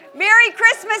Merry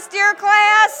Christmas, dear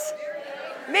class.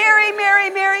 Merry, Merry,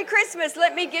 Merry Christmas.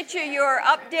 Let me get you your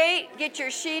update. Get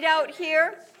your sheet out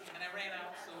here. And I ran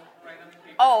out, so right on the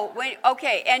paper. Oh, wait,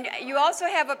 okay. And you also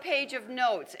have a page of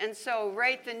notes. And so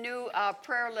write the new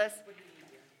prayer list.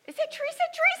 Is that Teresa?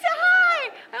 Teresa, hi!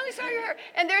 I only saw your hair.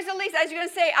 And there's Elise. I was going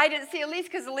to say, I didn't see Elise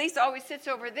because Elise always sits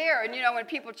over there. And, you know, when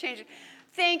people change.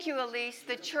 Thank you, Elise.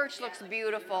 The church looks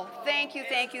beautiful. Thank you,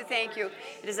 thank you, thank you.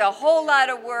 It is a whole lot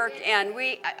of work and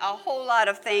a whole lot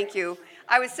of thank you.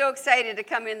 I was so excited to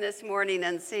come in this morning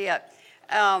and see it.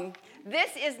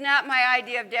 This is not my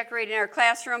idea of decorating our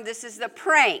classroom. This is the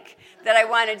prank that I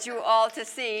wanted you all to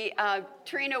see.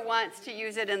 Trina wants to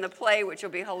use it in the play, which will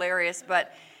be hilarious.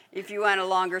 But if you want a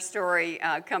longer story,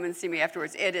 come and see me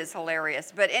afterwards. It is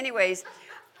hilarious. But anyways,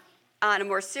 on a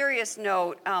more serious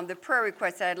note, the prayer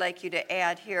requests I'd like you to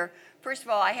add here. First of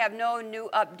all, I have no new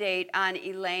update on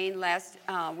Elaine. Last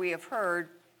we have heard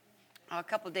a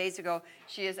couple days ago,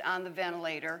 she is on the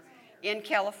ventilator in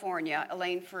California,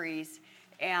 Elaine Freeze,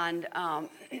 and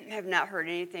have not heard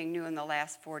anything new in the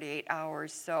last 48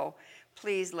 hours. So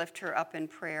please lift her up in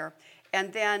prayer.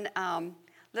 And then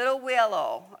little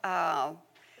Willow,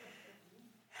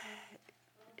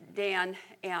 Dan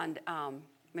and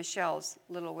Michelle's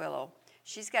little Willow,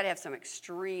 she's got to have some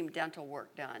extreme dental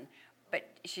work done,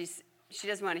 but she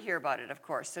doesn't want to hear about it, of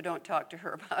course, so don't talk to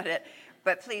her about it.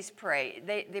 But please pray.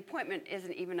 The appointment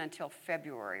isn't even until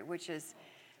February, which is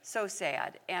so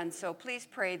sad. And so please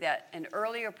pray that an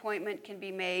earlier appointment can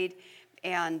be made,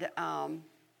 and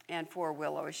for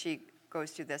Willow as she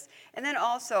goes through this. And then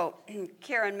also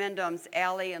Karen Mendham's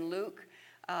Allie and Luke,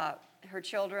 her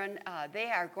children,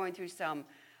 they are going through some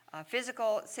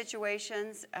physical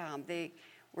situations. They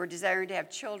were desiring to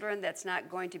have children. That's not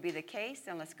going to be the case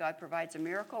unless God provides a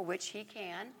miracle, which He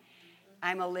can.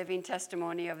 I'm a living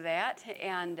testimony of that.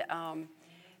 And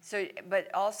but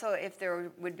also if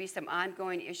there would be some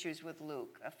ongoing issues with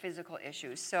Luke, physical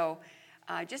issues. So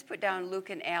just put down Luke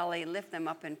and Allie, lift them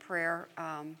up in prayer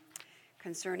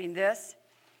concerning this.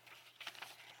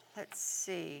 Let's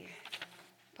see.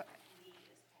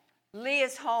 Lee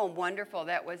is home. Wonderful.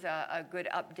 That was a good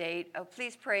update.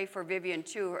 Please pray for Vivian,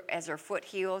 too, as her foot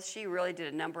heals. She really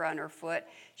did a number on her foot.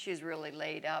 She's really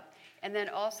laid up. And then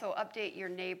also update your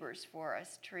neighbors for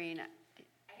us, Trina.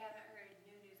 I haven't heard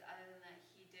new news other than that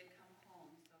he did come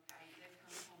home. So Kai did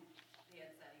come home. They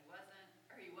had said he wasn't,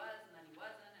 or he was, and then he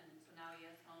wasn't, and so now he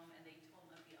is home, and they told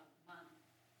him it'd be a month,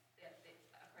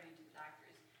 according to the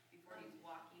doctors, before he's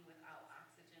walking without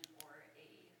oxygen or a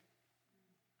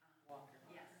Walker.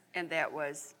 yes. And that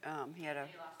was, he had a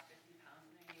He lost 50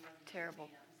 pounds, and he wasn't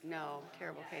terrible, pushing him, so-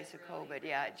 terrible Yeah, case of it really- COVID.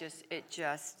 Yeah,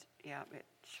 it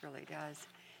surely does.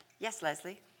 Yes,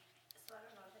 Leslie? So I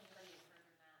don't know if anybody has heard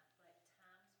or not, but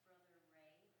Tom's brother Ray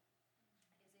is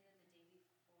either the day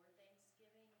before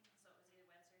Thanksgiving, so it was either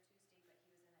Wednesday or Tuesday, but he was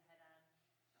in a head-on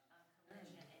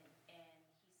collision, and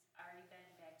he's already been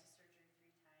back to surgery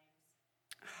 3 times.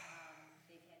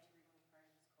 They've had to remove part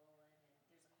of his colon,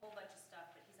 and there's a whole bunch of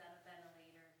stuff, but he's on a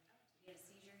ventilator. He had a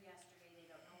seizure yesterday, they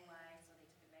don't know why, so they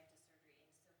took him back to surgery,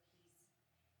 and so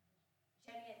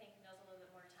Jenny, I think, knows a little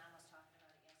bit more. Tom was talking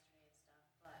about it yesterday and stuff,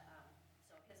 but,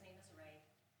 so his name is Ray.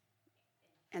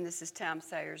 And this is Tom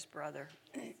Sayer's brother.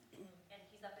 And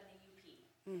he's up in the UP.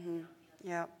 Mm-hmm.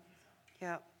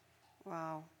 Yep.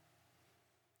 Wow.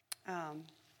 And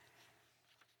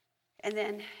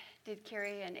then, did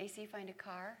Carrie and AC find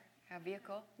a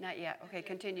vehicle? Not yet. Okay,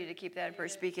 continue to keep that in prayer.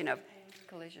 Speaking of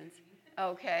collisions.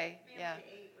 Okay, yeah.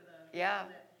 Yeah.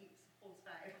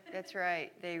 That's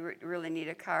right. They really need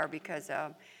a car because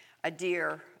a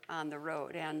deer on the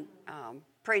road. And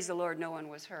praise the Lord, no one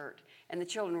was hurt. And the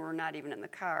children were not even in the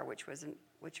car, which was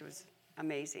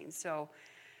amazing. So,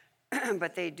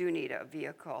 but they do need a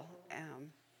vehicle.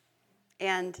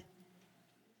 And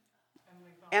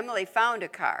Emily found a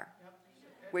car,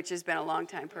 which has been a long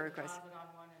time prayer request. Deposit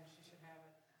on one, and she should have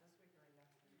it this week or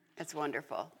next week. That's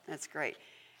wonderful. That's great.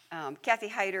 Kathy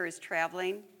Heider is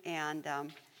traveling, and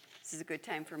this is a good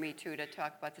time for me, too, to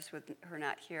talk about this with her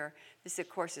not here. This, of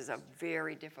course, is a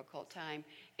very difficult time.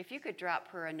 If you could drop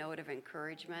her a note of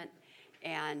encouragement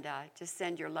and just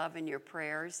send your love and your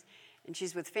prayers. And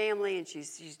she's with family, and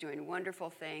she's doing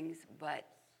wonderful things, but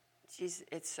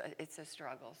it's a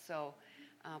struggle. So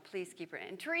please keep her.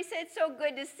 And Teresa, it's so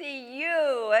good to see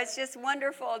you. It's just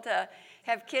wonderful to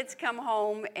have kids come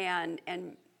home and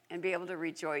be able to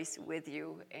rejoice with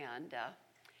you. And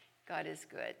God is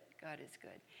good. God is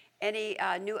good. Any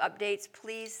new updates,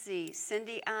 please see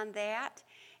Cindy on that.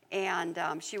 And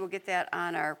she will get that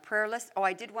on our prayer list. Oh,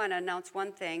 I did want to announce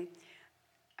one thing.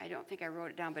 I don't think I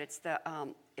wrote it down, but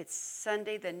it's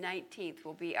Sunday the 19th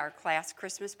will be our class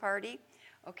Christmas party,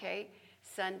 okay?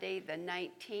 Sunday the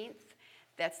 19th.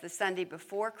 That's the Sunday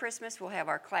before Christmas. We'll have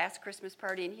our class Christmas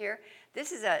party in here.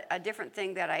 This is a different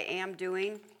thing that I am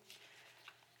doing.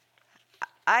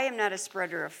 I am not a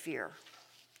spreader of fear.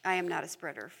 I am not a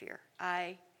spreader of fear.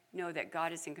 I know that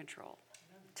God is in control,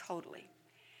 totally.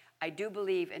 I do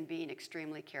believe in being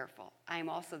extremely careful. I am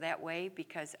also that way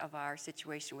because of our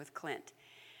situation with Clint.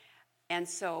 And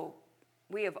so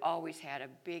we have always had a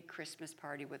big Christmas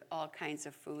party with all kinds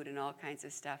of food and all kinds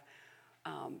of stuff.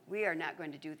 We are not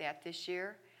going to do that this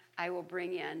year. I will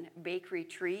bring in bakery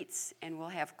treats, and we'll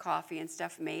have coffee and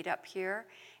stuff made up here.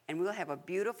 And we'll have a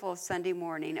beautiful Sunday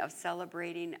morning of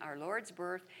celebrating our Lord's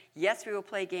birth. Yes, we will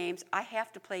play games. I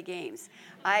have to play games.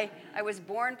 I was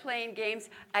born playing games.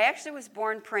 I actually was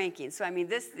born pranking. So, I mean,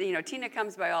 this, Tina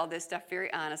comes by all this stuff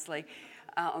very honestly.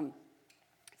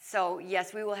 So,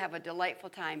 yes, we will have a delightful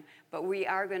time, but we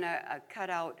are going to cut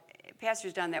out.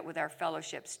 Pastor's done that with our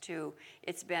fellowships, too.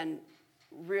 It's been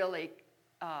really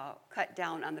cut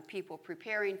down on the people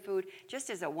preparing food, just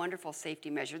as a wonderful safety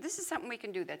measure. This is something we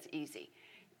can do that's easy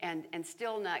and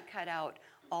still not cut out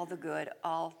all the good,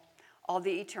 all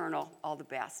the eternal, all the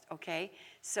best, okay?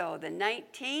 So the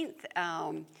 19th,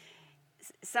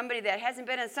 somebody that hasn't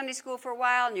been in Sunday school for a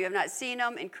while and you have not seen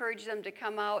them, encourage them to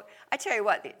come out. I tell you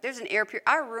what, there's an air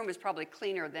purifier. Our room is probably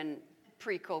cleaner than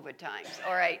pre-COVID times,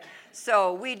 all right?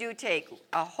 So we do take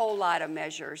a whole lot of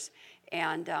measures,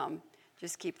 and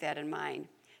just keep that in mind.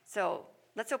 So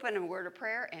let's open a word of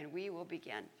prayer, and we will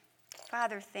begin.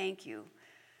 Father, thank you.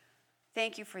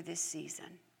 Thank you for this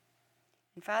season.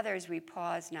 And Father, as we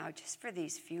pause now just for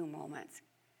these few moments,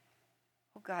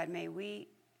 oh God, may we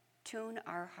tune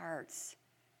our hearts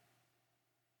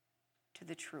to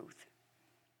the truth.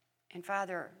 And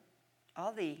Father,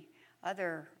 all the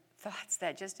other thoughts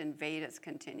that just invade us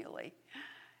continually,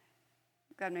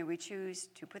 God, may we choose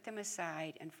to put them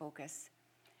aside and focus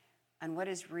on what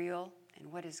is real and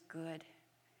what is good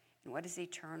and what is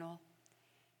eternal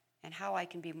and how I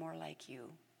can be more like you.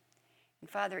 And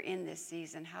Father, in this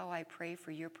season, how I pray for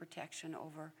your protection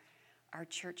over our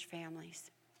church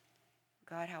families.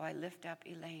 God, how I lift up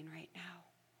Elaine right now.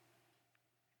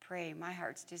 Pray, my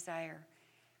heart's desire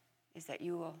is that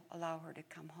you will allow her to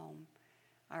come home,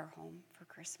 our home, for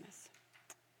Christmas.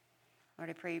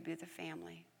 Lord, I pray you be with the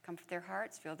family. Comfort their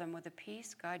hearts, fill them with a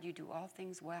peace. God, you do all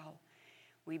things well.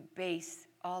 We base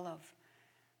all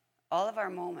of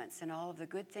our moments and all of the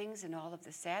good things and all of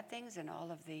the sad things and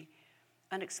all of the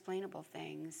unexplainable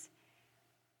things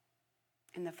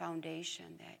in the foundation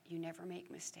that you never make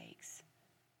mistakes.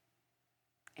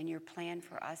 And your plan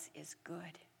for us is good.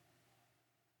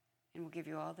 And we'll give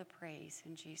you all the praise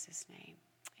in Jesus' name.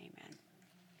 Amen.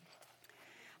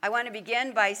 I want to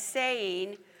begin by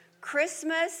saying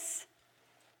Christmas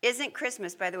isn't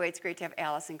Christmas. By the way, it's great to have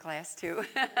Alice in class too.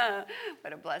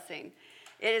 What a blessing.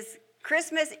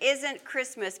 Christmas isn't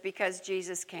Christmas because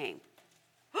Jesus came.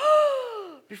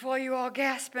 Before you all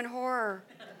gasp in horror.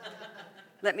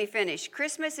 Let me finish.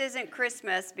 Christmas isn't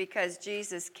Christmas because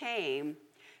Jesus came.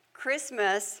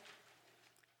 Christmas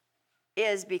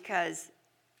is because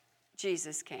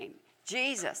Jesus came.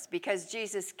 Because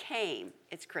Jesus came,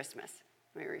 it's Christmas.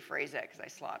 Let me rephrase that because I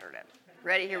slaughtered it.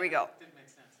 Ready? Here we go. Didn't make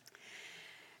sense.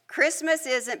 Christmas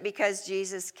isn't because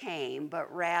Jesus came,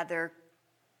 but rather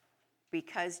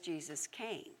because Jesus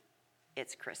came,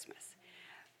 it's Christmas.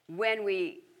 When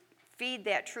we feed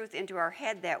that truth into our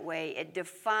head that way, it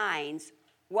defines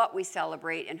what we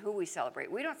celebrate and who we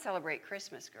celebrate. We don't celebrate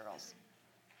Christmas, girls.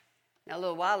 Now, a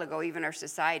little while ago, even our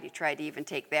society tried to even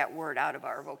take that word out of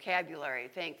our vocabulary.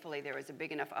 Thankfully, there was a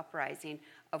big enough uprising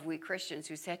of we Christians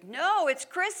who said, no, it's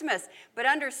Christmas. But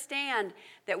understand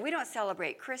that we don't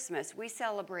celebrate Christmas. We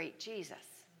celebrate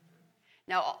Jesus.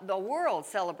 Now, the world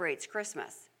celebrates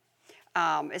Christmas,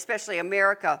 especially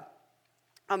America.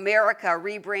 America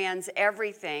rebrands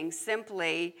everything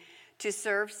simply to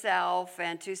serve self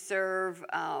and to serve,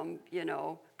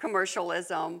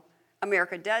 commercialism.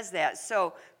 America does that.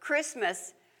 So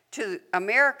Christmas to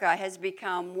America has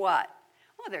become what?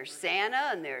 Well, there's Santa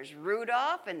and there's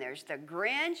Rudolph and there's the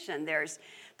Grinch and there's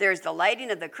the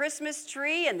lighting of the Christmas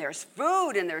tree and there's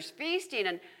food and there's feasting.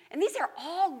 And these are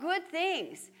all good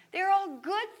things. They're all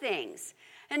good things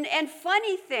and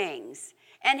funny things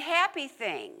and happy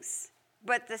things.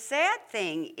 But the sad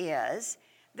thing is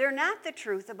they're not the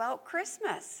truth about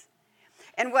Christmas.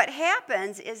 And what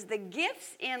happens is the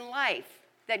gifts in life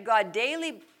that God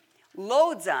daily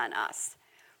loads on us,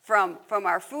 from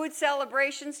our food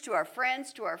celebrations to our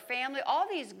friends to our family, all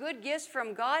these good gifts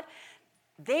from God,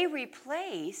 they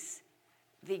replace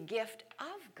the gift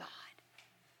of God.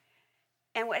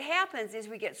 And what happens is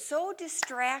we get so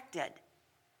distracted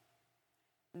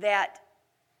that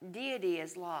deity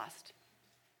is lost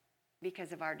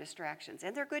because of our distractions.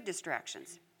 And they're good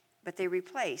distractions, but they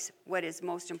replace what is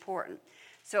most important.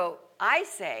 So I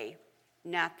say,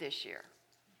 not this year.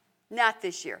 Not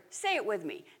this year. Say it with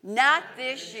me. Not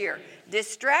this year.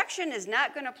 Distraction is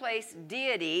not going to place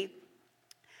deity.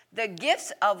 The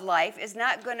gifts of life is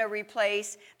not going to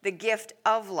replace the gift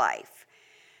of life.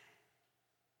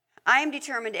 I am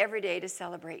determined every day to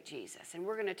celebrate Jesus. And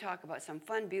we're going to talk about some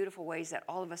fun, beautiful ways that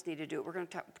all of us need to do it. We're going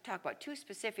to talk about 2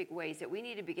 specific ways that we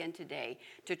need to begin today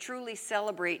to truly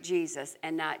celebrate Jesus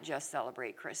and not just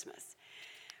celebrate Christmas.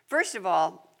 First of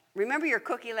all, remember your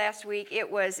cookie last week?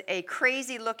 It was a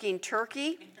crazy-looking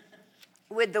turkey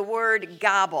with the word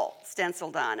gobble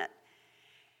stenciled on it.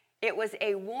 It was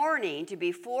a warning to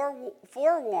be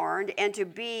forewarned and to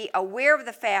be aware of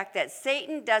the fact that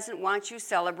Satan doesn't want you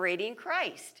celebrating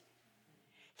Christ.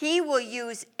 He will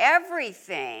use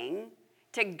everything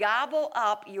to gobble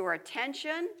up your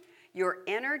attention, your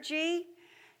energy,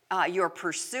 your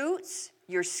pursuits,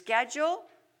 your schedule,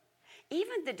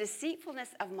 even the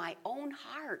deceitfulness of my own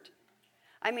heart.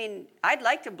 I mean, I'd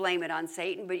like to blame it on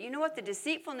Satan, but you know what? The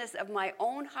deceitfulness of my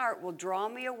own heart will draw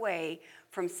me away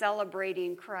from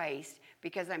celebrating Christ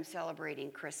because I'm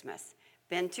celebrating Christmas.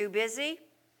 Been too busy?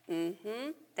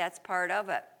 That's part of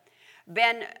it.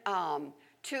 Been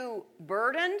too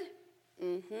burdened?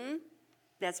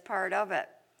 That's part of it.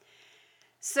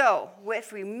 So,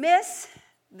 if we miss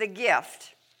the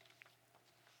gift,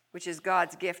 which is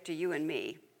God's gift to you and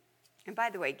me, and by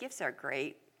the way, gifts are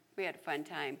great. We had a fun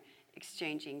time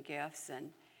exchanging gifts,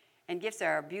 and gifts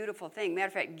are a beautiful thing. Matter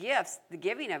of fact, gifts, the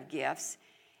giving of gifts,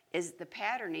 is the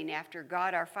patterning after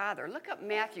God our Father. Look up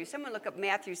Matthew. Someone look up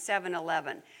Matthew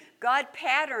 7:11. God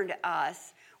patterned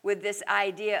us with this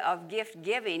idea of gift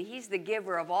giving. He's the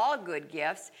giver of all good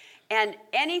gifts. And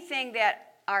anything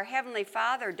that our Heavenly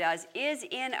Father does is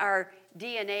in our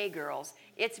DNA, girls.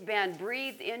 It's been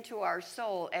breathed into our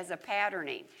soul as a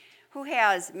patterning. Who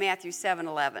has Matthew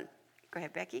 7:11? Go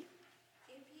ahead, Becky.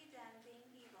 If ye then,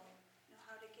 being evil, know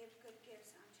how to give good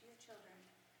gifts unto your children,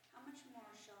 how much more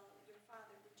shall your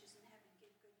Father which is in heaven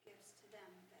give good gifts to them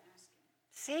that ask him?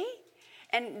 See?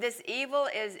 And this evil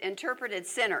is interpreted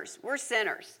sinners. We're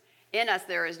sinners. In us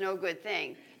there is no good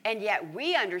thing. And yet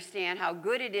we understand how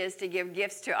good it is to give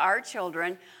gifts to our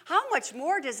children. How much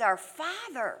more does our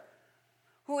Father,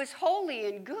 who is holy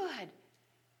and good,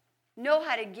 know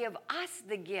how to give us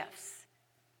the gifts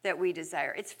that we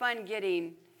desire? It's fun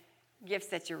getting gifts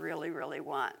that you really, really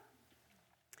want.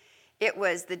 It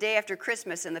was the day after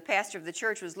Christmas, and the pastor of the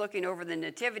church was looking over the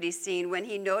nativity scene when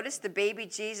he noticed the baby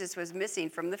Jesus was missing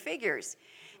from the figures.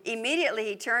 Immediately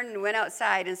he turned and went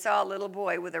outside and saw a little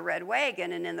boy with a red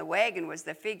wagon, and in the wagon was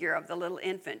the figure of the little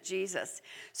infant Jesus.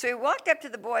 So he walked up to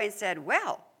the boy and said,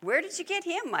 "Well, where did you get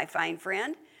him, my fine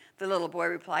friend?" The little boy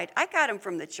replied, "I got him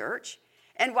from the church."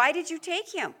 "And why did you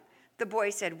take him?" The boy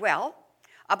said, "Well,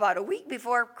 about a week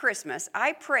before Christmas,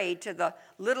 I prayed to the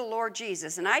little Lord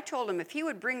Jesus, and I told him if he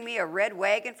would bring me a red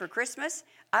wagon for Christmas,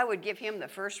 I would give him the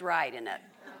first ride in it."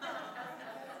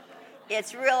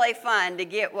 It's really fun to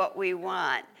get what we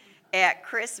want at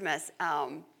Christmas.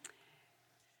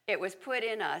 It was put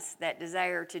in us, that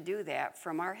desire to do that,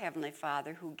 from our Heavenly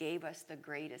Father who gave us the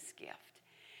greatest gift.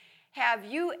 Have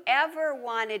you ever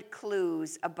wanted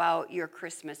clues about your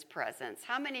Christmas presents?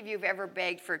 How many of you have ever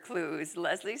begged for clues?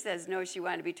 Leslie says no, she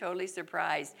wanted to be totally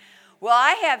surprised. Well,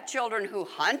 I have children who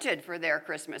hunted for their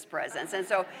Christmas presents. And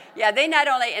so, yeah, they not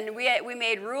only, and we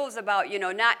made rules about,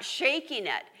 not shaking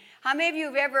it. How many of you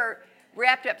have ever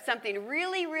wrapped up something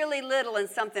really, really little in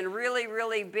something really,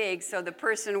 really big so the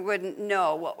person wouldn't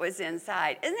know what was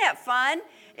inside? Isn't that fun?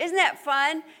 Isn't that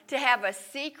fun to have a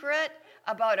secret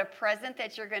about a present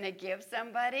that you're going to give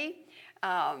somebody?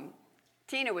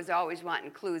 Tina was always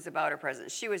wanting clues about her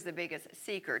presents. She was the biggest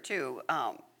seeker, too.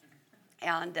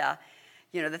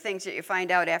 The things that you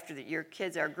find out after that your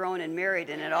kids are grown and married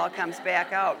and it all comes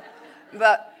back out.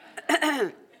 But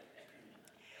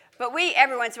we,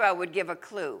 every once in a while, would give a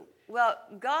clue. Well,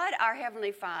 God, our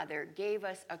Heavenly Father, gave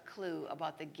us a clue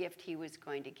about the gift He was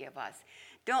going to give us.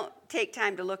 Don't take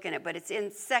time to look in it, but it's in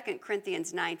 2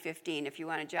 Corinthians 9:15, if you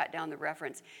want to jot down the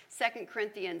reference. 2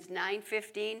 Corinthians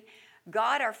 9:15,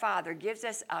 God, our Father, gives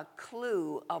us a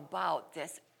clue about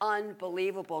this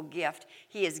unbelievable gift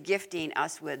He is gifting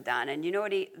us with, Donna. And you know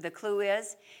what the clue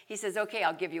is? He says, okay,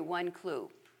 I'll give you one clue.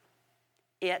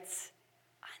 It's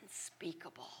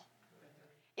unspeakable.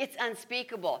 It's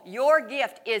unspeakable. Your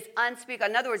gift is unspeakable.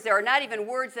 In other words, there are not even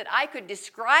words that I could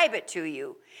describe it to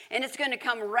you. And it's going to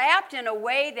come wrapped in a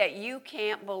way that you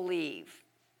can't believe.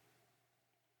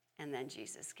 and then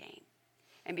Jesus came.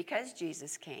 And because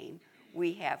Jesus came,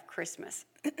 we have Christmas.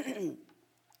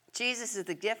 Jesus is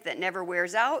the gift that never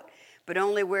wears out, but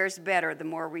only wears better the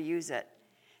more we use it.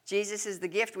 Jesus is the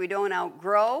gift we don't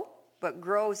outgrow, but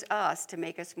grows us to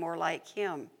make us more like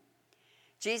him.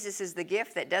 Jesus is the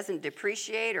gift that doesn't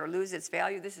depreciate or lose its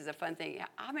value. This is a fun thing.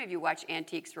 How many of you watch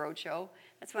Antiques Roadshow?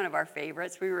 That's one of our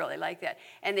favorites. We really like that.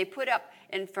 And they put up,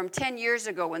 and from 10 years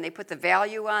ago when they put the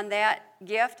value on that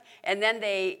gift, and then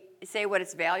they say what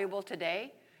it's valuable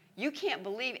today, you can't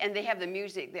believe, and they have the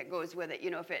music that goes with it.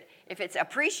 You know, if it's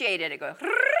appreciated, it goes,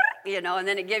 you know, and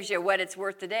then it gives you what it's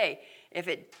worth today. If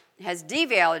it has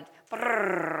devalued,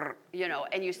 you know,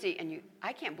 and you see,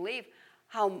 I can't believe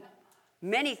how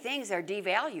many things are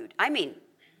devalued. I mean,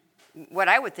 what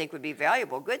I would think would be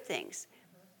valuable, good things,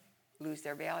 lose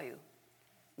their value.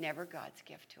 Never God's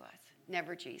gift to us.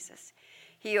 Never Jesus.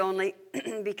 He only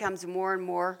becomes more and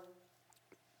more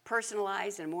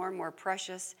personalized and more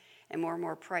precious and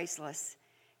more priceless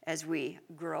as we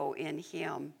grow in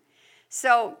him.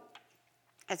 So,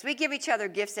 as we give each other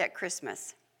gifts at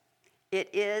Christmas, it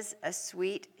is a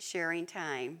sweet sharing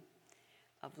time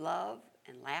of love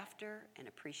and laughter and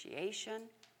appreciation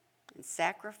and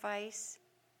sacrifice.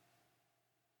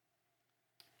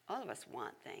 All of us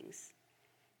want things.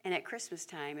 And at Christmas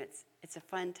time, it's a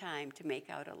fun time to make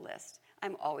out a list.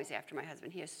 I'm always after my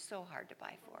husband. He is so hard to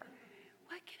buy for.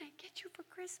 What can I get you for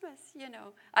Christmas? You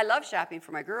know, I love shopping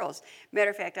for my girls.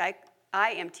 Matter of fact, I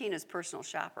am Tina's personal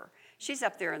shopper. She's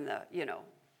up there in the,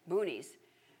 boonies.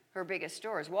 Her biggest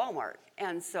store is Walmart.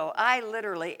 And so I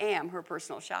literally am her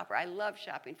personal shopper. I love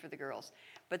shopping for the girls.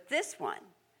 But this one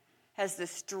has the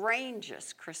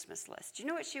strangest Christmas list. Do you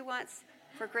know what she wants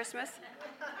for Christmas?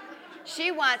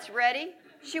 She wants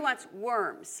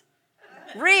worms.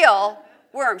 Real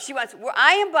worms.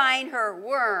 I am buying her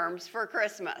worms for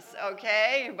Christmas,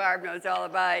 okay? Barb knows all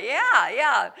about it.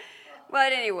 Yeah.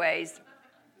 But anyways,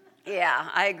 yeah,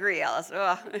 I agree, Alice.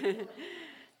 Ugh.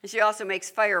 She also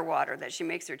makes fire water that she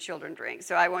makes her children drink,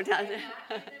 so I won't tell you.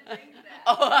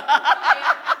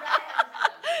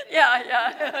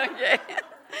 Yeah, okay.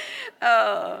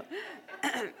 Oh.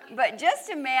 But just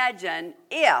imagine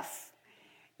if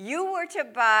you were to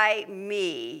buy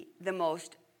me the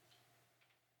most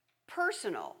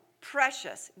personal,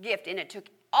 precious gift, and it took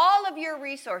all of your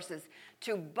resources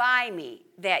to buy me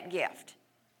that gift,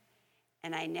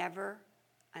 and I never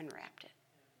unwrapped it.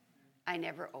 I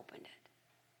never opened it.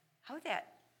 How would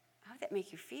that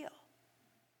make you feel?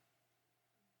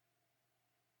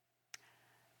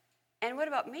 And what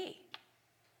about me?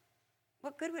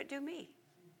 What good would it do me?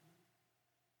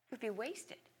 It would be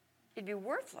wasted. It'd be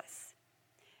worthless.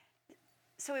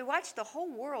 So we watch the whole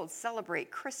world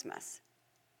celebrate Christmas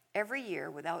every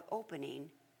year without opening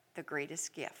the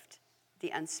greatest gift,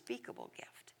 the unspeakable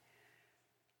gift.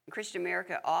 And Christian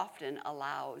America often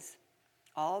allows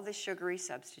all the sugary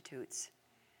substitutes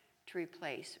to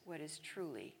replace what is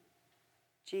truly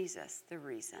Jesus, the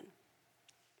reason.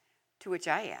 To which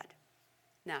I add,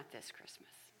 not this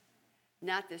Christmas.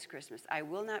 Not this Christmas. I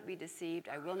will not be deceived.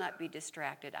 I will not be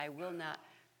distracted. I will not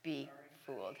be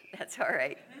fooled. That's all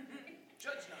right.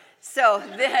 So,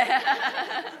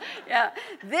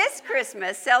 this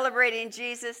Christmas, celebrating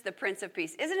Jesus, the Prince of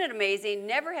Peace. Isn't it amazing?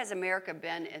 Never has America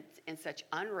been in such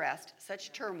unrest,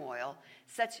 such turmoil,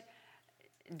 such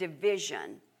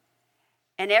division,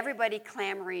 and everybody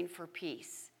clamoring for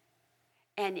peace.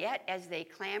 And yet, as they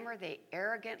clamor, they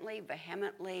arrogantly,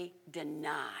 vehemently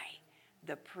deny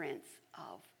the Prince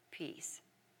of Peace.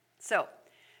 So,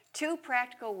 2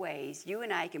 practical ways you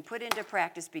and I can put into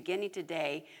practice beginning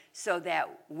today so that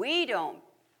we don't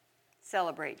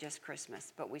celebrate just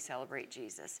Christmas, but we celebrate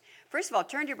Jesus. First of all,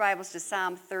 turn your Bibles to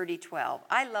Psalm 30:12.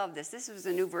 I love this. This was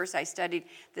a new verse I studied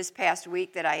this past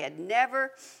week that I had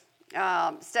never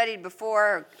studied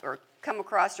before or come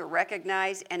across or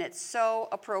recognized, and it's so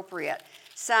appropriate.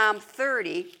 Psalm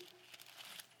 30,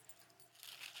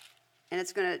 and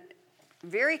it's going to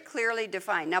very clearly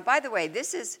define. Now, by the way,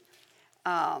 this is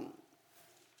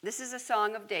a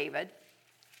song of David.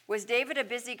 Was David a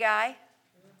busy guy?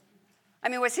 I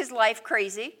mean, was his life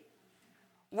crazy?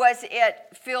 Was it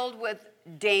filled with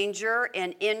danger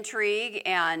and intrigue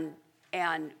and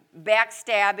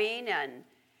backstabbing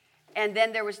and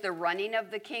then there was the running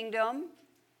of the kingdom?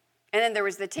 And then there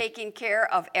was the taking care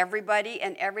of everybody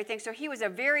and everything. So he was a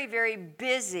very, very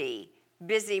busy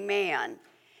man.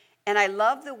 And I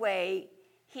love the way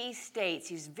he states,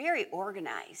 he's very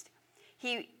organized.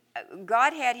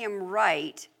 God had him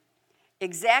write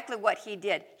exactly what he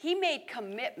did. He made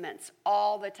commitments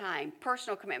all the time,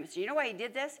 personal commitments. You know why he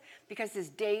did this? Because his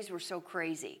days were so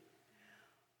crazy.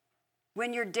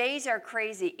 When your days are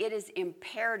crazy, it is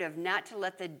imperative not to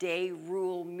let the day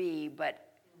rule me, but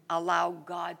allow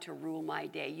God to rule my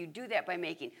day. You do that by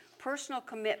making personal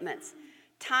commitments,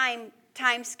 time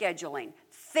scheduling,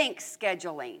 think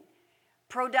scheduling,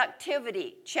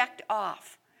 productivity checked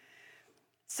off.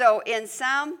 So in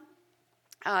Psalm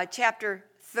chapter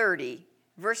 30,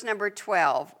 verse number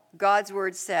 12, God's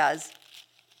word says,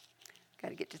 got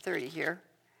to get to 30 here,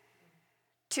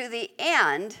 to the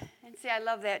end, and see, I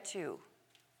love that too.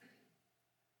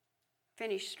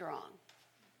 Finish strong.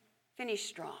 Finish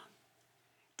strong.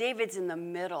 David's in the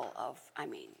middle of,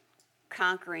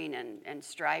 conquering and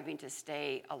striving to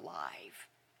stay alive.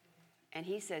 And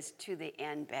he says, to the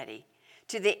end, Betty,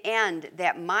 to the end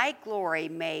that my glory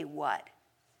may what?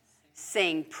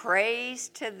 Sing praise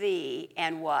to thee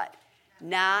and what?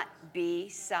 Not be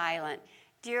silent.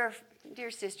 Dear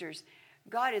sisters,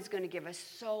 God is going to give us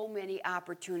so many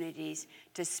opportunities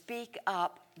to speak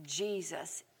up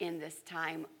Jesus in this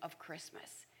time of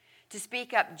Christmas. To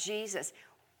speak up Jesus.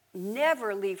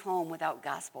 Never leave home without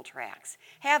gospel tracts.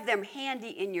 Have them handy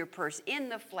in your purse, in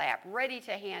the flap, ready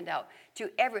to hand out to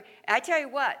every. I tell you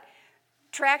what,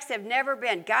 tracts have never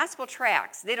been, gospel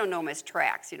tracts, they don't know them as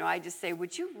tracts. I just say,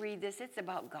 would you read this? It's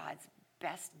about God's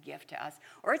best gift to us.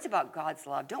 Or it's about God's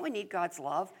love. Don't we need God's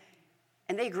love?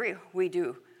 And they agree, we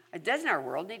do. Doesn't our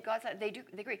world need God's love? They do.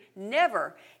 They agree.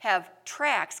 Never have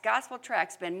tracts, gospel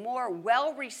tracts, been more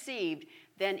well received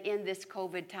than in this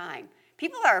COVID time.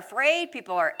 People are afraid.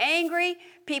 People are angry.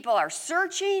 People are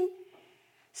searching.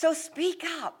 So speak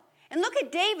up. And look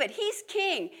at David. He's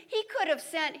king. He could have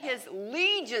sent his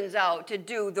legions out to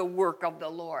do the work of the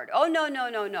Lord. Oh,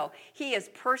 no. He is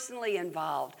personally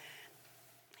involved.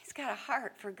 He's got a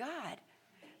heart for God.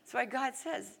 That's why God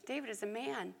says, David is a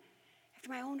man after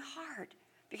my own heart.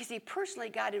 Because he personally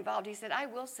got involved. He said, I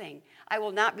will sing. I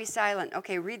will not be silent.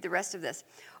 Okay, read the rest of this.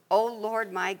 O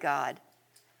Lord my God,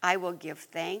 I will give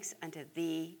thanks unto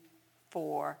thee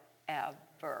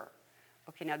forever.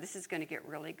 Okay, now this is going to get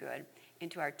really good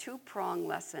into our two-prong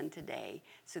lesson today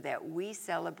so that we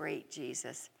celebrate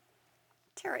Jesus.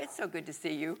 Tara, it's so good to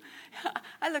see you.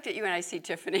 I looked at you and I see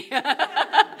Tiffany.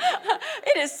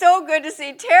 It is so good to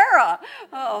see Tara.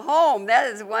 Oh, home. That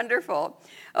is wonderful.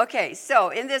 Okay, so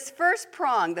in this first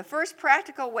prong, the first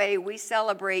practical way we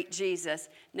celebrate Jesus,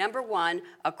 number one,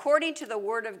 according to the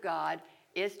Word of God,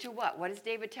 is to what? What does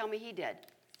David tell me he did?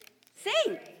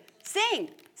 Sing. Sing.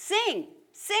 Sing.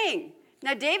 Sing.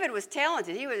 Now, David was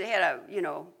talented. He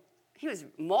was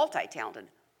multi-talented.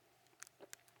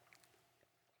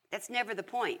 That's never the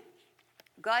point.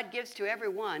 God gives to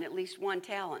everyone at least one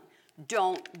talent.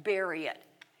 Don't bury it.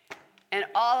 And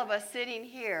all of us sitting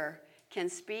here can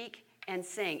speak and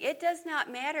sing. It does not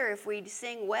matter if we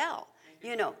sing well.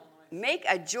 Make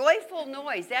a joyful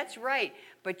noise. That's right.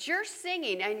 But you're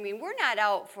singing. We're not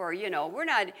out for, we're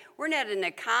not in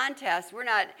a contest. We're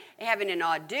not having an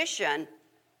audition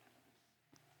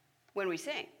when we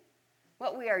sing.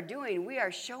 What we are doing, we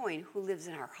are showing who lives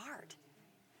in our heart.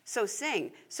 So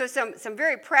sing. So some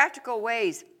very practical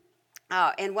ways.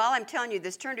 And while I'm telling you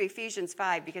this, turn to Ephesians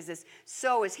 5 because this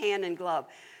so is hand in glove.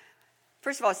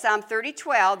 First of all, Psalm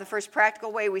 30:12, the first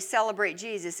practical way we celebrate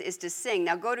Jesus is to sing.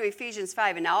 Now go to Ephesians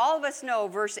 5. And now all of us know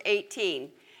verse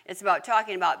 18. It's about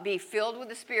talking about be filled with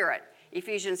the Spirit.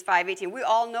 Ephesians 5:18. We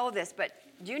all know this, but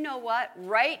do you know what?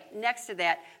 Right next to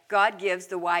that, God gives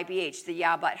the YBH, the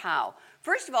yeah, but how.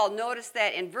 First of all, notice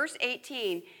that in verse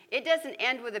 18, it doesn't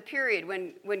end with a period.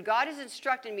 When God is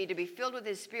instructing me to be filled with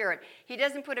His Spirit, He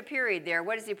doesn't put a period there.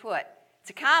 What does He put?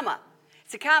 It's a comma.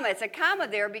 It's a comma. It's a comma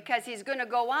there because He's going to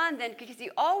go on then because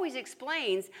He always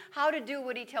explains how to do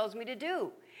what He tells me to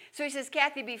do. So He says,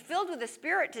 Kathy, be filled with the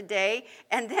Spirit today.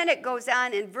 And then it goes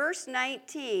on in verse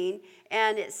 19,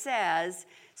 and it says,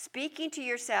 speaking to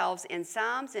yourselves in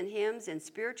psalms and hymns and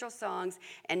spiritual songs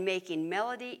and making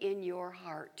melody in your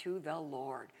heart to the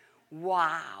Lord.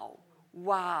 Wow.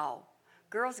 Wow.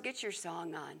 Girls, get your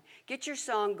song on. Get your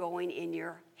song going in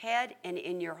your head and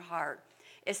in your heart.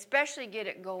 Especially get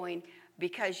it going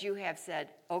because you have said,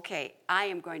 okay, I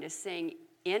am going to sing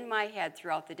in my head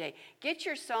throughout the day. Get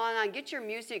your song on. Get your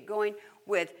music going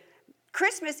with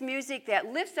Christmas music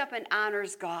that lifts up and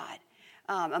honors God.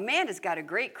 Amanda's got a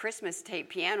great Christmas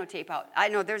piano tape out. I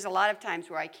know there's a lot of times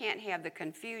where I can't have the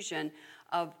confusion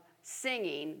of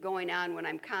singing going on when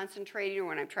I'm concentrating or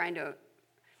when I'm trying to,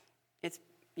 it's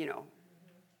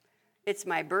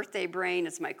my birthday brain,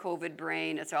 it's my COVID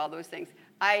brain, it's all those things.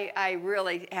 I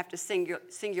really have to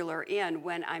singular in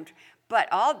when I'm, but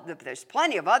there's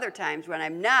plenty of other times when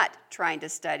I'm not trying to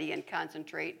study and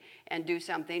concentrate and do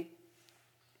something.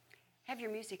 Have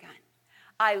your music on.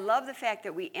 I love the fact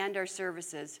that we end our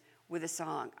services with a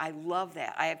song. I love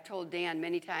that. I have told Dan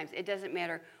many times, it doesn't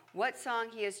matter what song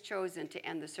he has chosen to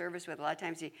end the service with. A lot of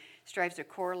times he strives to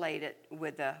correlate it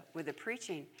with the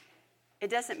preaching. It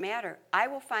doesn't matter. I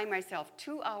will find myself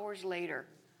 2 hours later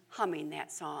humming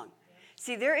that song.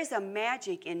 See, there is a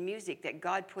magic in music that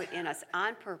God put in us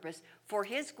on purpose for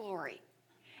his glory.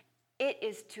 It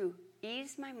is to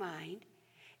ease my mind.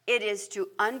 It is to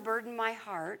unburden my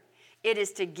heart. It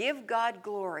is to give God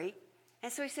glory.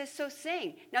 And so he says, so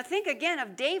sing. Now think again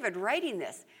of David writing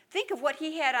this. Think of what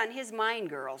he had on his mind,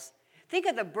 girls. Think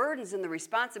of the burdens and the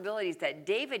responsibilities that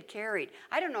David carried.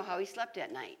 I don't know how he slept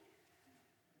at night.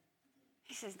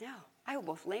 He says, no, I will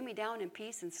both lay me down in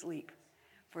peace and sleep.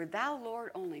 For thou,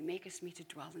 Lord, only makest me to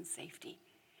dwell in safety.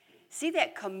 See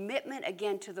that commitment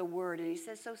again to the word. And he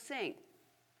says, so sing.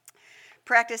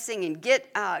 Practice singing.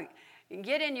 Get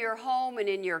in your home and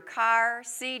in your car,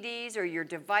 CDs or your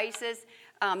devices.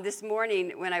 This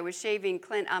morning when I was shaving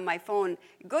Clint on my phone,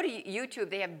 go to YouTube.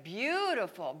 They have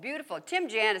beautiful, beautiful. Tim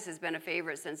Janis has been a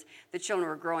favorite since the children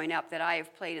were growing up that I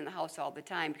have played in the house all the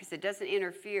time because it doesn't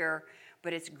interfere,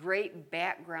 but it's great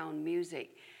background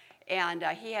music. And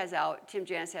Tim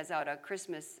Janis has out a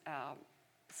Christmas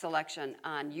selection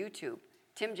on YouTube.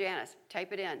 Tim Janis,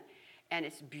 type it in. And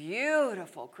it's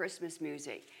beautiful Christmas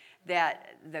music,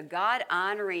 that the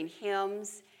God-honoring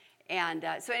hymns. And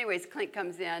so anyways, Clint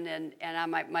comes in,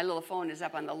 and my little phone is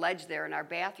up on the ledge there in our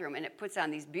bathroom, and it puts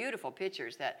on these beautiful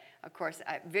pictures that, of course,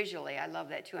 visually, I love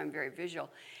that too. I'm very visual.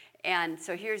 And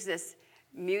so here's this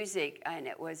music, and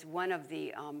it was one of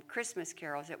the Christmas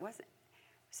carols. Was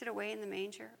it Away in the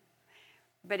Manger?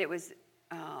 But it was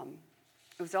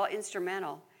all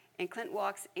instrumental. And Clint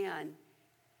walks in, and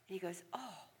he goes,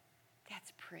 oh,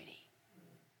 that's pretty.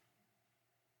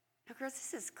 Now, girls,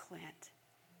 this is Clint.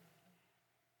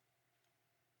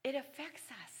 It affects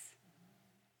us.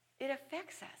 It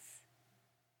affects us.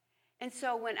 And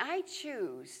so when I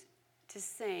choose to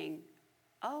sing,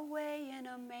 away in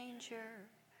a manger,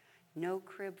 no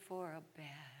crib for a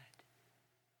bed,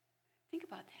 think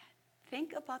about that.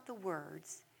 Think about the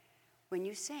words when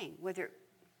you sing, whether it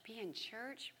be in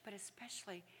church, but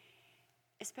especially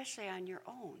on your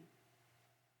own.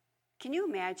 Can you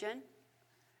imagine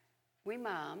we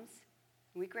moms,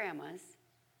 we grandmas,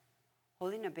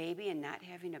 holding a baby and not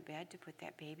having a bed to put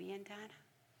that baby in, Donna?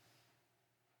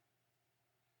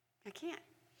 I can't.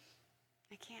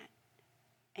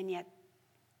 And yet,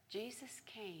 Jesus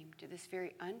came to this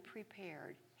very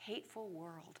unprepared, hateful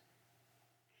world.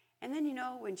 And then,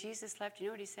 when Jesus left, you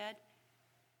know what he said?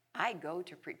 I go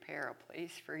to prepare a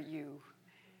place for you.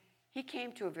 He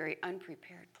came to a very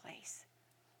unprepared place.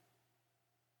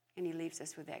 And he leaves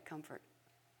us with that comfort.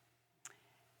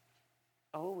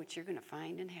 Oh, what you're going to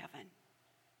find in heaven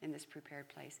in this prepared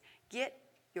place. Get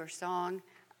your song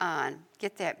on.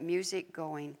 Get that music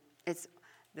going. It's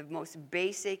the most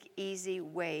basic, easy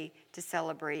way to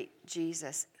celebrate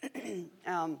Jesus.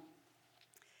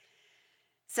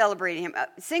 Celebrating him.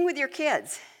 Sing with your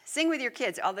kids. Sing with your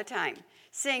kids all the time.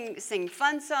 Sing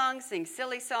fun songs, sing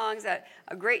silly songs.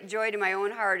 A great joy to my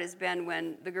own heart has been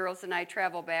when the girls and I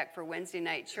travel back for Wednesday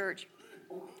night church.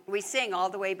 We sing all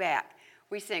the way back.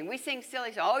 We sing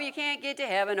silly songs. Oh, you can't get to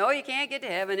heaven. Oh, you can't get to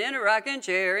heaven in a rocking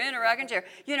chair, in a rocking chair.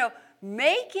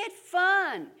 Make it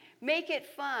fun. Make it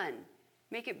fun.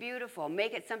 Make it beautiful.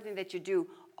 Make it something that you do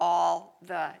all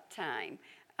the time.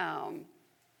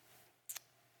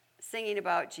 Singing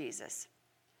about Jesus.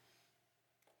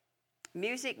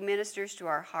 Music ministers to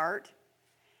our heart.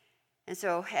 And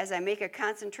so as I make a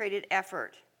concentrated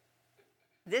effort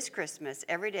this Christmas,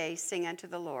 every day, sing unto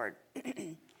the Lord.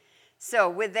 So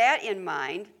with that in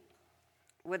mind,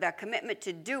 with a commitment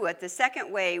to do it, the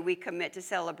second way we commit to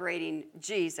celebrating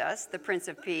Jesus, the Prince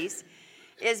of Peace,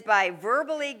 is by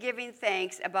verbally giving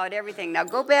thanks about everything. Now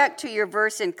go back to your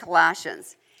verse in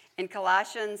Colossians. In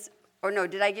Colossians, or no,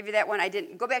 did I give you that one? I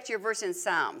didn't. Go back to your verse in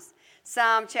Psalms.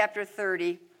 Psalm chapter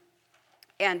 30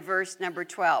 and verse number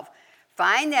 12.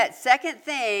 Find that second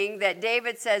thing that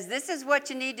David says, this is what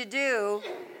you need to do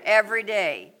every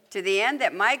day. To the end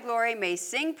that my glory may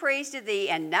sing praise to thee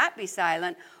and not be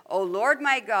silent. O Lord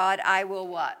my God, I will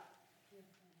what?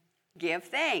 Give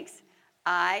thanks.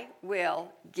 I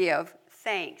will give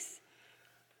thanks.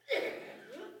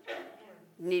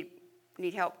 Need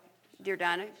help, dear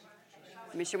Donna?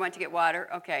 Miss, you want to get water?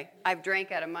 Okay. I've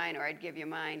drank out of mine, or I'd give you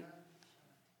mine.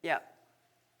 Yep.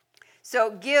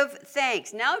 So give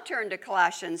thanks. Now turn to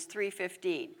Colossians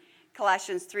 3:15.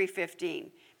 Colossians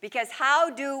 3:15. Because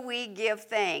how do we give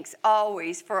thanks?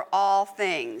 Always, for all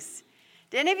things.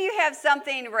 Do any of you have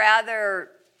something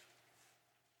rather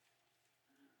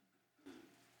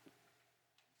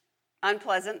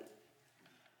unpleasant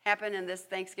happen in this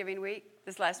Thanksgiving week,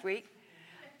 this last week?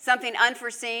 Something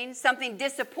unforeseen, something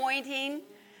disappointing,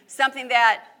 something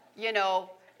that,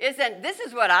 isn't, this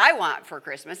is what I want for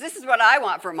Christmas. This is what I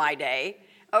want for my day.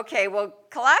 Okay, well,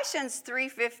 Colossians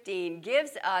 3:15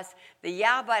 gives us the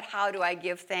but how do I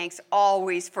give thanks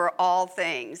always for all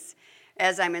things,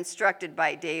 as I'm instructed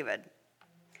by David.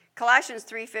 Colossians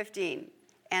 3:15,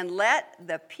 and let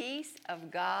the peace of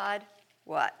God,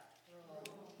 what?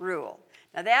 Rule.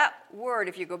 Now that word,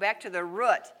 if you go back to the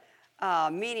root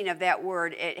meaning of that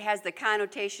word, it has the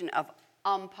connotation of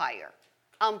umpire.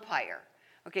 Umpire.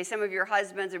 Okay, some of your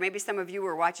husbands, or maybe some of you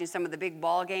were watching some of the big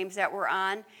ball games that were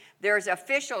on. There's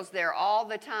officials there all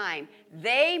the time.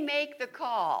 They make the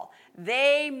call.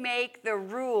 They make the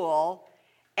rule,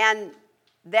 and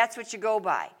that's what you go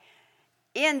by.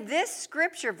 In this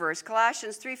scripture verse,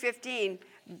 Colossians 3:15,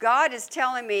 God is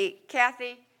telling me,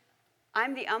 Kathy,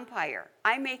 I'm the umpire.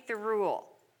 I make the rule.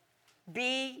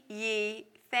 Be ye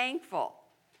thankful.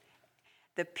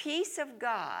 The peace of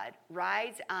God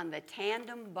rides on the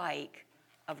tandem bike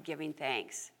of giving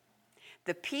thanks.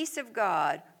 The peace of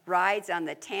God rides on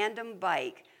the tandem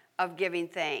bike of giving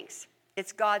thanks.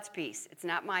 It's God's peace. It's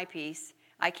not my peace.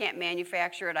 I can't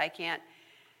manufacture it. I can't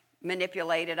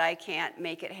manipulate it. I can't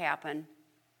make it happen.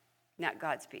 Not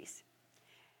God's peace.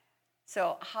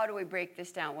 So how do we break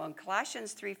this down? Well, in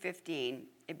Colossians 3:15,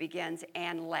 it begins,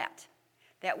 and let.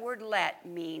 That word let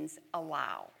means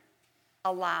allow.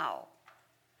 Allow.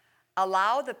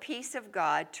 Allow the peace of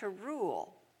God to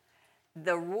rule.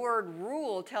 The word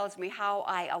rule tells me how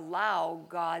I allow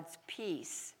God's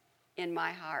peace in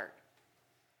my heart.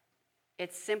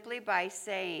 It's simply by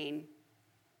saying,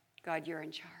 God, you're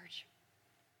in charge.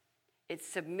 It's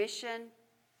submission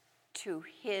to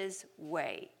his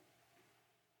way.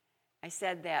 I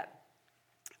said that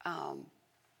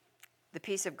the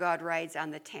peace of God rides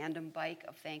on the tandem bike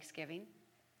of Thanksgiving.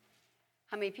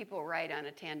 How many people ride on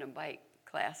a tandem bike,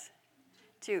 class?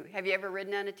 2. Have you ever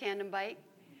ridden on a tandem bike?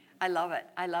 I love it.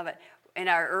 I love it. In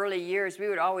our early years, we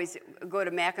would always go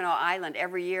to Mackinac Island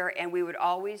every year, and we would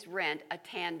always rent a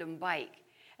tandem bike.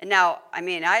 And now,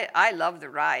 I love the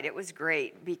ride. It was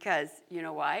great because, you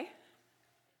know why?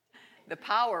 The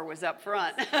power was up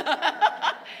front.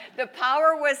 The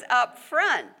power was up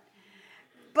front.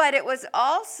 But it was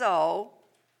also,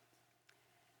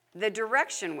 the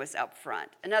direction was up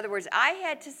front. In other words, I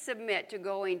had to submit to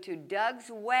going to Doug's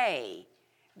way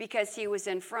because he was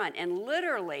in front. And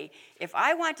literally, if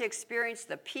I want to experience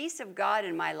the peace of God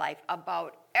in my life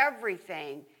about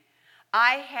everything,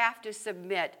 I have to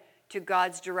submit to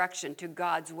God's direction, to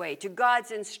God's way, to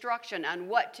God's instruction on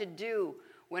what to do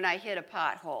when I hit a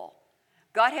pothole.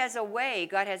 God has a way,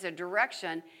 God has a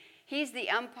direction. He's the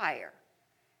umpire.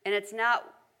 And it's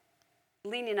not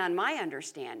leaning on my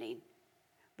understanding,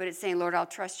 but it's saying, Lord, I'll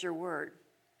trust your word.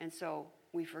 And so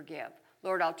we forgive.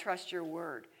 Lord, I'll trust your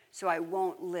word so I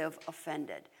won't live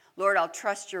offended. Lord, I'll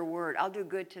trust your word. I'll do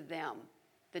good to them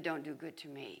that don't do good to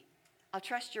me. I'll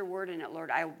trust your word in it,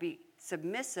 Lord. I will be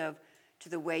submissive to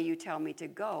the way you tell me to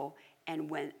go. And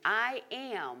when I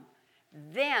am,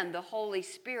 then the Holy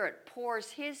Spirit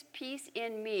pours his peace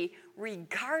in me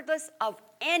regardless of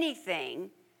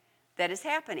anything that is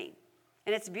happening.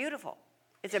 And it's beautiful.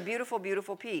 It's a beautiful,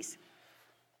 beautiful peace.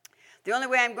 The only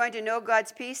way I'm going to know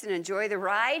God's peace and enjoy the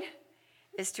ride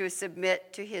is to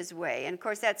submit to his way. And of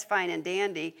course, that's fine and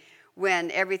dandy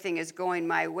when everything is going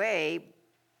my way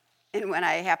and when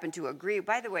I happen to agree.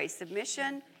 By the way,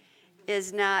 submission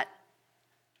is not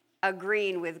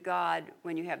agreeing with God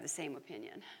when you have the same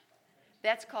opinion.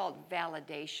 That's called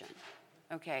validation,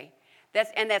 okay?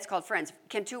 That's called friends.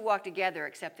 Can two walk together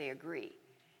except they agree?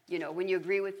 You know, when you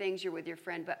agree with things, you're with your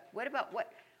friend. But what about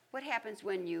what happens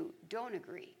when you don't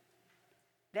agree?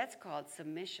 That's called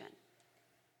submission.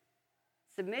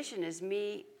 Submission is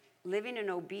me living in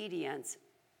obedience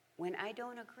when I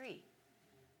don't agree.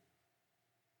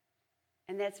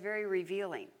 And that's very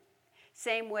revealing.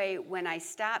 Same way, when I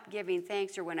stop giving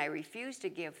thanks or when I refuse to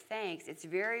give thanks, it's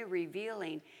very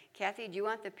revealing. Kathy, do you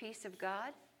want the peace of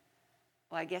God?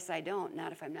 Well, I guess I don't,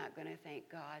 not if I'm not going to thank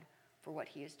God for what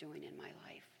he is doing in my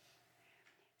life.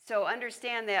 So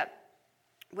understand that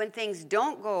when things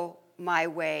don't go my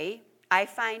way, I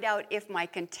find out if my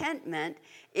contentment,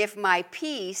 if my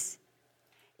peace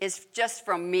is just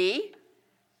from me,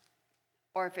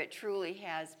 or if it truly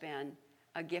has been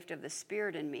a gift of the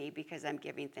Spirit in me because I'm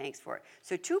giving thanks for it.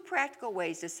 So 2 practical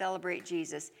ways to celebrate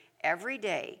Jesus every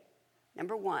day.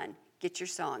 Number 1, get your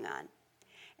song on.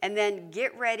 And then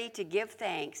get ready to give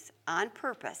thanks on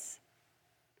purpose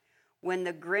when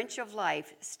the Grinch of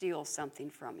life steals something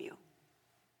from you.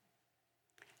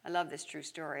 I love this true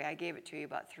story. I gave it to you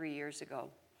about 3 years ago.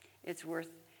 It's worth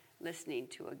listening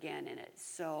to again, and it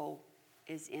so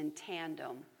is in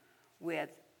tandem with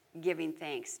giving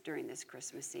thanks during this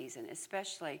Christmas season,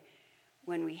 especially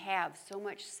when we have so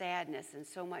much sadness and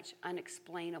so much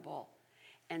unexplainable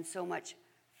and so much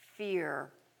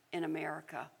fear in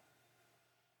America.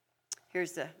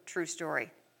 Here's the true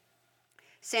story.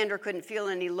 Sandra couldn't feel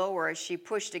any lower as she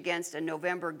pushed against a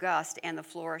November gust and the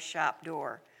florist shop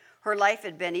door. Her life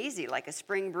had been easy, like a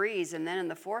spring breeze, and then in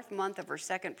the 4th month of her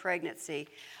second pregnancy,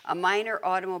 a minor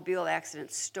automobile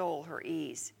accident stole her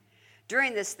ease.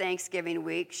 During this Thanksgiving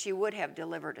week, she would have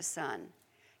delivered a son.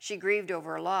 She grieved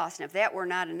over her loss, and if that were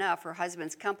not enough, her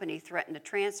husband's company threatened to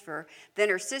transfer. Then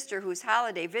her sister, whose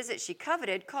holiday visit she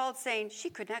coveted, called saying she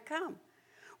could not come.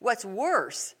 What's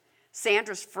worse,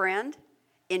 Sandra's friend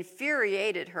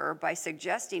infuriated her by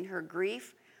suggesting her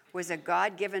grief was a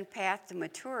God-given path to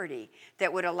maturity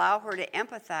that would allow her to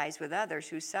empathize with others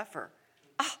who suffer.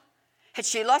 Had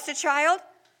she lost a child?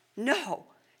 No.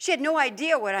 She had no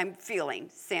idea what I'm feeling,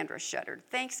 Sandra shuddered.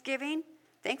 Thanksgiving?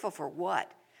 Thankful for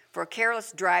what? For a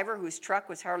careless driver whose truck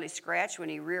was hardly scratched when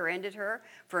he rear-ended her?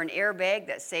 For an airbag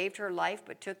that saved her life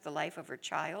but took the life of her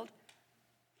child?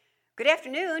 Good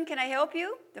afternoon, can I help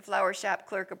you? The flower shop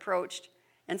clerk approached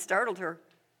and startled her.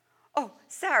 Oh,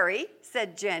 sorry,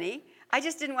 said Jenny. I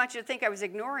just didn't want you to think I was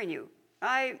ignoring you.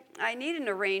 I need an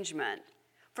arrangement.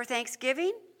 For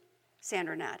Thanksgiving?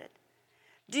 Sandra nodded.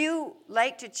 Do you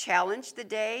like to challenge the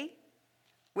day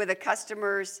with a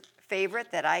customer's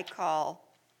favorite that I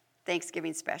call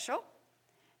Thanksgiving special?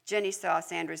 Jenny saw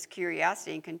Sandra's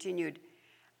curiosity and continued,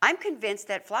 I'm convinced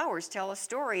that flowers tell a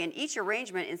story and each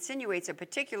arrangement insinuates a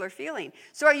particular feeling.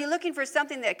 So are you looking for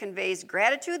something that conveys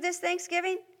gratitude this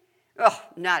Thanksgiving? Oh,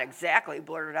 not exactly,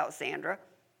 blurted out Sandra.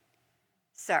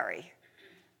 Sorry,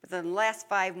 but in the last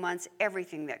 5 months,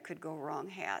 everything that could go wrong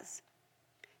has.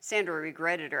 Sandra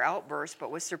regretted her outburst, but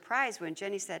was surprised when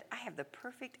Jenny said, I have the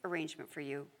perfect arrangement for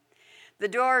you. The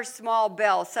door's small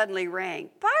bell suddenly rang.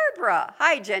 Barbara!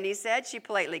 Hi, Jenny said. She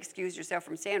politely excused herself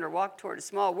from Sandra, walked toward a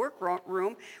small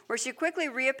workroom where she quickly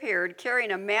reappeared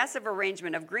carrying a massive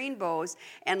arrangement of green bows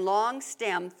and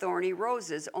long-stemmed thorny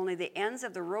roses, only the ends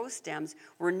of the rose stems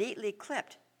were neatly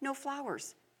clipped. No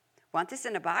flowers. Want this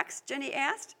in a box? Jenny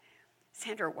asked.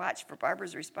 Sandra watched for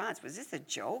Barbara's response. Was this a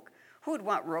joke? Who would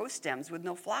want rose stems with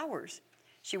no flowers?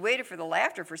 She waited for the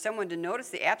laughter for someone to notice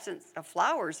the absence of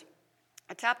flowers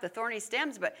atop the thorny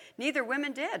stems, but neither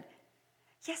woman did.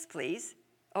 Yes, please.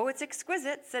 Oh, it's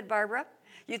exquisite, said Barbara.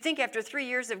 You'd think after 3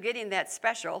 years of getting that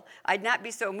special, I'd not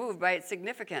be so moved by its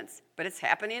significance, but it's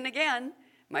happening again.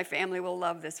 My family will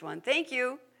love this one. Thank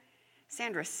you.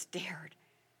 Sandra stared.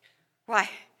 Why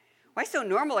so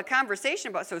normal a conversation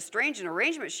about so strange an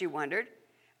arrangement, she wondered.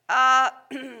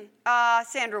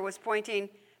 Sandra was pointing.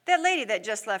 That lady that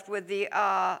just left with the,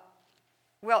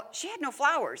 she had no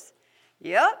flowers.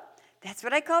 Yep. That's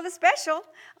what I call the special.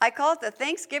 I call it the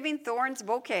Thanksgiving Thorns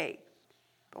Bouquet.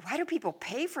 But why do people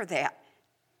pay for that?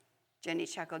 Jenny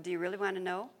chuckled. Do you really want to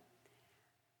know?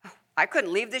 Oh, I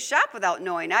couldn't leave this shop without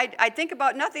knowing. I'd think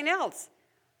about nothing else.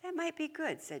 That might be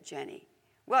good, said Jenny.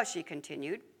 Well, she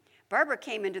continued, Barbara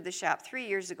came into the shop 3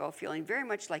 years ago feeling very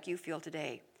much like you feel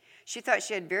today. She thought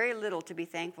she had very little to be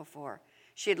thankful for.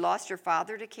 She had lost her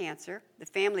father to cancer, the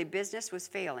family business was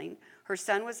failing, her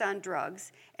son was on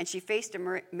drugs, and she faced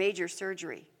a major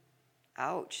surgery.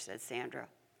 Ouch, said Sandra.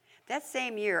 That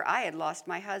same year, I had lost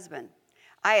my husband.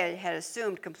 I had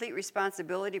assumed complete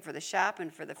responsibility for the shop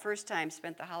and for the first time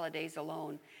spent the holidays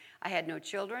alone. I had no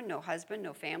children, no husband,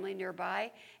 no family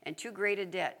nearby, and too great a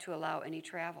debt to allow any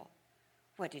travel.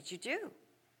 What did you do?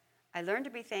 I learned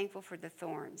to be thankful for the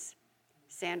thorns.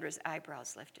 Sandra's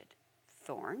eyebrows lifted.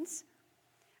 Thorns?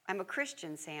 I'm a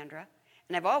Christian, Sandra,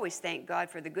 and I've always thanked God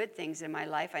for the good things in my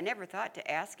life. I never thought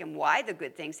to ask him why the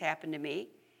good things happened to me,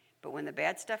 but when the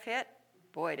bad stuff hit,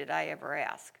 boy, did I ever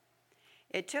ask.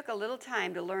 It took a little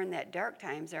time to learn that dark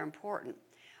times are important.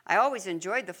 I always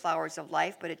enjoyed the flowers of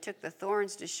life, but it took the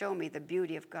thorns to show me the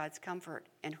beauty of God's comfort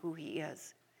and who he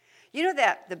is. You know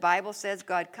that the Bible says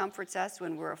God comforts us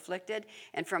when we're afflicted,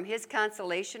 and from his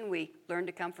consolation we learn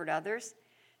to comfort others?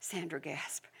 Sandra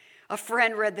gasped. A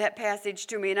friend read that passage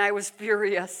to me, and I was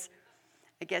furious.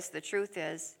 I guess the truth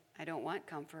is, I don't want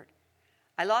comfort.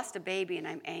 I lost a baby, and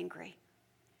I'm angry.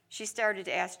 She started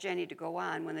to ask Jenny to go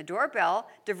on when the doorbell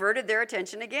diverted their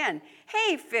attention again.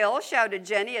 Hey, Phil, shouted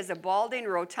Jenny as a balding,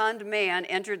 rotund man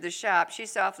entered the shop. She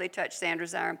softly touched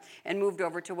Sandra's arm and moved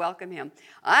over to welcome him.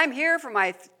 I'm here for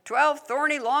my 12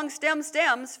 thorny long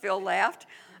stems, Phil laughed.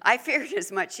 I feared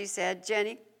as much, said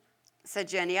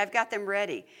Jenny, I've got them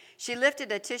ready. She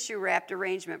lifted a tissue-wrapped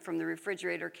arrangement from the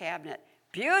refrigerator cabinet.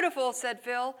 Beautiful, said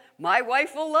Phil. My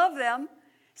wife will love them.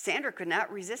 Sandra could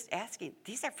not resist asking,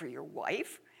 "These are for your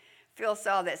wife?" Phil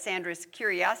saw that Sandra's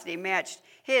curiosity matched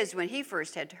his when he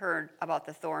first had heard about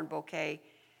the thorn bouquet.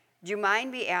 "Do you mind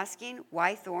me asking,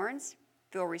 why thorns?"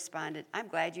 Phil responded, "I'm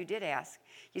glad you did ask.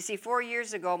 You see, 4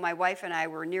 years ago, my wife and I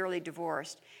were nearly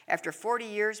divorced. After 40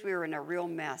 years, we were in a real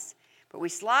mess. But we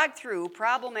slogged through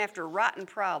problem after rotten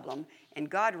problem,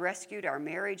 and God rescued our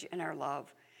marriage and our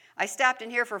love. I stopped in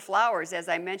here for flowers, as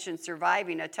I mentioned,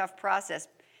 surviving a tough process,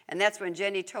 and that's when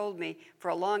Jenny told me for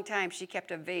a long time she kept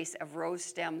a vase of rose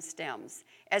stems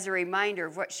as a reminder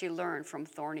of what she learned from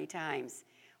thorny times.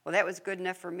 Well, that was good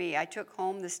enough for me. I took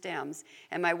home the stems,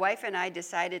 and my wife and I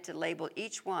decided to label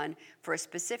each one for a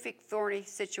specific thorny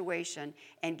situation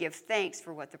and give thanks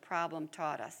for what the problem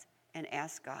taught us and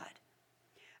ask God.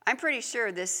 I'm pretty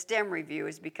sure this stem review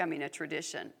is becoming a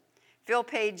tradition." Phil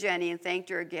paid Jenny and thanked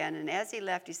her again, and as he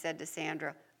left, he said to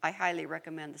Sandra, "I highly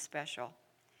recommend the special."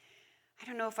 "I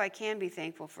don't know if I can be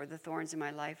thankful for the thorns in my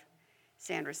life,"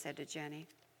 Sandra said to Jenny.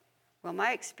 "Well,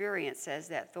 my experience says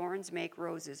that thorns make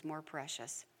roses more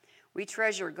precious. We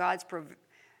treasure God's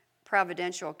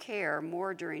providential care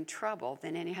more during trouble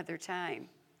than any other time.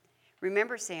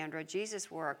 Remember, Sandra, Jesus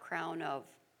wore a crown of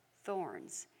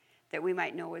thorns that we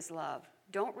might know his love.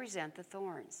 Don't resent the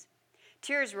thorns."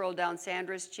 Tears rolled down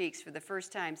Sandra's cheeks for the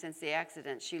first time since the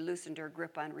accident. She loosened her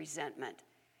grip on resentment.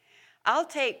 "I'll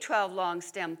take 12 long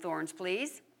stem thorns,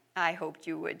 please." "I hoped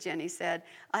you would," Jenny said.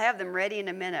 "I'll have them ready in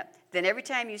a minute. Then every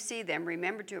time you see them,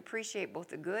 remember to appreciate both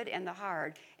the good and the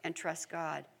hard and trust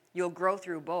God. You'll grow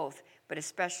through both, but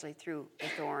especially through the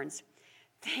thorns."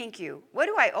 "Thank you. What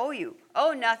do I owe you?"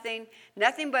 "Oh, nothing.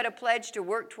 Nothing but a pledge to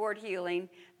work toward healing.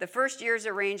 The first year's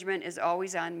arrangement is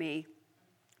always on me."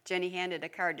 Jenny handed a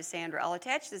card to Sandra. "I'll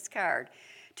attach this card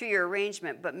to your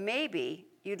arrangement, but maybe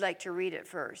you'd like to read it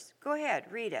first." "Go ahead,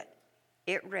 read it."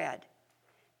 It read,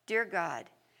 "Dear God,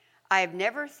 I have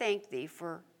never thanked thee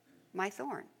for my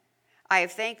thorn. I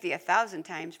have thanked thee 1,000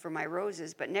 times for my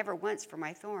roses, but never once for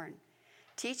my thorn.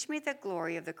 Teach me the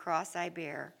glory of the cross I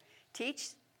bear.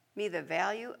 Teach me the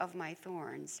value of my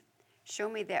thorns. Show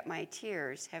me that my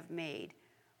tears have made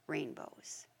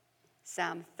rainbows."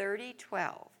 Psalm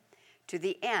 30:12. "To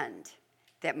the end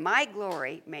that my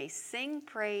glory may sing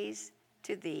praise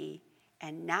to thee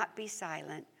and not be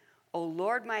silent. O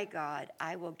Lord my God,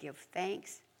 I will give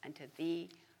thanks unto thee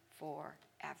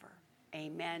forever."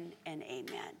 Amen and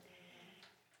amen.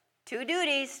 2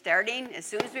 duties starting as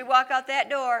soon as we walk out that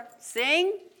door.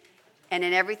 Sing, and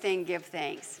in everything give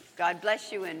thanks. God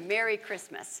bless you and Merry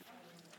Christmas.